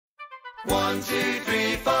1, 2,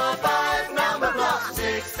 3, 4, 5. Number blocks.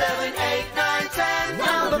 6, 7, 8, 9, 10.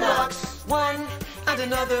 Number blocks. 1, and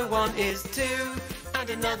another one is 2, and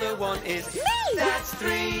another one is me. That's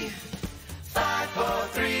 3. 5, 4,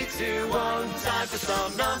 3, 2, 1. Time for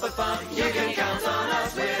some number fun. You can count on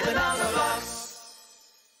us with the number blocks.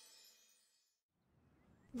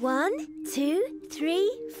 1, 2,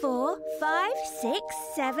 3, 4, 5, 6,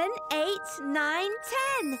 7, 8, 9,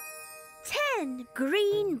 10. 10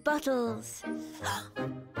 green bottles.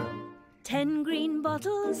 10 green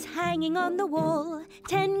bottles hanging on the wall.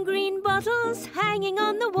 10 green bottles hanging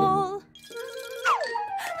on the wall.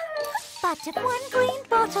 But if one green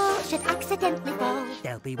bottle should accidentally fall,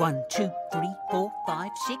 There'll be 1, 2, 3, 4,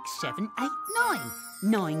 5, 6, 7, 8, 9.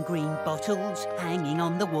 9 green bottles hanging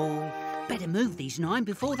on the wall. Better move these 9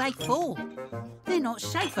 before they fall. They're not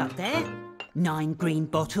safe up there. 9 green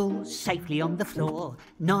bottles safely on the floor.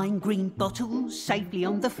 9 green bottles safely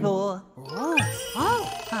on the floor.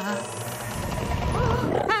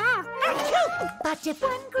 but if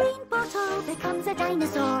one green bottle becomes a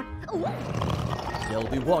dinosaur, There'll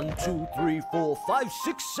be 1, 2, 3, 4, 5,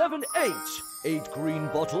 6, 7, 8. 8 green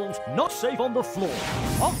bottles not safe on the floor.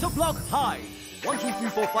 Octoblock hide. 1, 2, 3,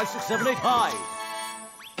 4, 5, 6, 7, 8 hide.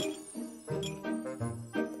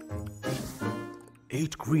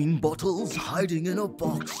 8 green bottles hiding in a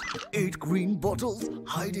box. 8 green bottles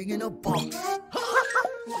hiding in a box.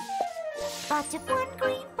 but if one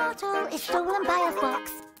green bottle is stolen by a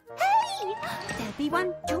fox, hey! There'll be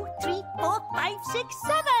 1, 2, 3, 4, 5, 6,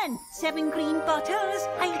 7. 7 green bottles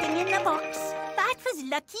hiding in the box. That was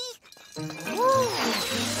lucky. Ooh.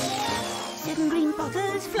 7 green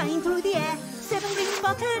bottles flying through the air. 7 green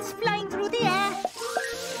bottles flying through the air.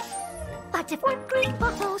 But if one green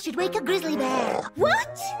bottle should wake a grizzly bear,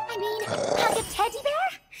 What? I mean, hug a teddy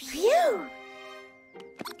bear? Phew!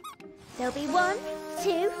 There'll be 1,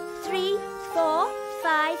 2, 3, 4,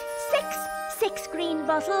 5, 6. 6 green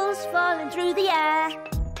bottles falling through the air.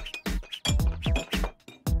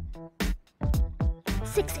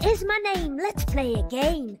 6 is my name, let's play a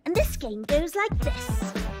game. And this game goes like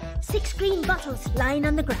this. 6 green bottles lying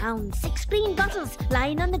on the ground. 6 green bottles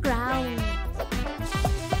lying on the ground.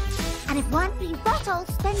 And if one green bottle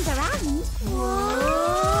spins around,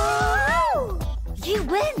 Whoa! you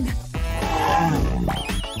win!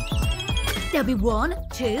 There'll be 1,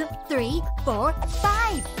 2, 3, 4,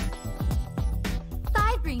 5.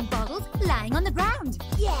 5 green bottles lying on the ground.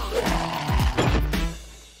 Yeah!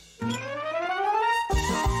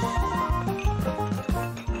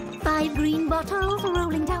 5 green bottles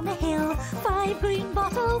rolling down the hill. 5 green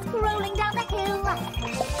bottles rolling down the hill.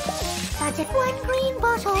 But if one green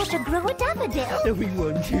bottle should grow a daffodil, There'll be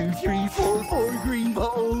 1, 2, 3, 4, 4 green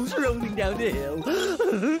bottles rolling down the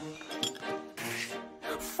hill.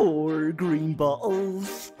 4 green bottles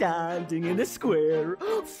standing in a square.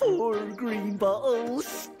 4 green bottles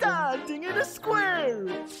standing in a square.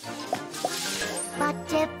 but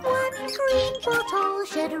if one green bottle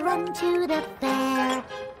should run to the fair,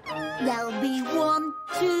 there'll be 1,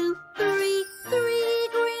 2, 3, 3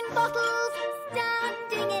 green bottles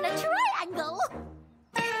standing in a triangle.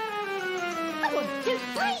 1, 2,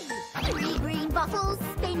 3. 3 green bottles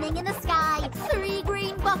spinning in the sky. 3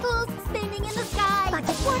 green bottles spinning in the sky. But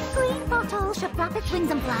if one green bottle should flap its wings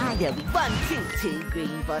and fly, There'll be 1, 2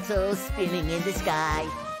 green bottles spinning in the sky.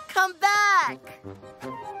 Come back!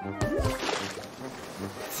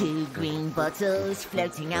 2 green bottles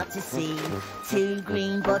floating out to sea. 2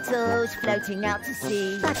 green bottles floating out to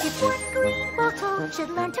sea. but if one green bottle should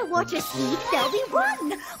learn to water ski, there'll be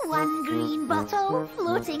 1 green bottle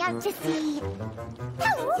floating out to sea.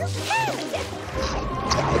 Oh, hey!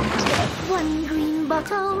 1 green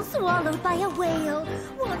bottle swallowed by a whale.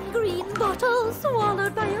 1 green bottle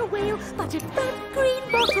swallowed by a whale. But if that green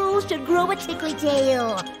bottle should grow a tickly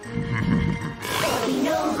tail, there'll be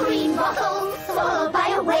no green bottle swallowed by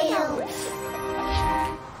a whale.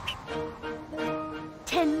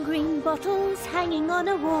 10 green bottles hanging on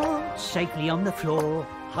a wall. Safely on the floor.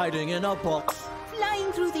 Hiding in a box.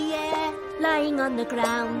 Flying through the air. Lying on the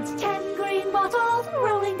ground. 10 green bottles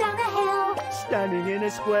rolling down a hill. Standing in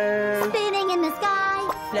a square. Spinning in the sky,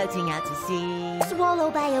 Floating out to sea.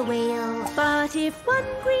 swallowed by a whale. But if one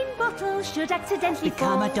green bottle should accidentally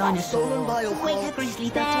Become a fall, dinosaur. Stolen by a Wake a fox. grizzly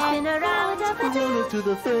to bear. spin around up and down, To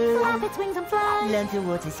the fair. Flap its wings and fly, Learn to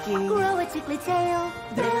water ski. grow a tickly tail.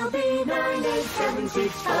 There'll be 9, 8, 7,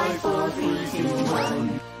 6, 5, 4, 3, 2,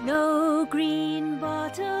 1. no green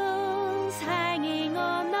bottles hanging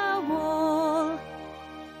on the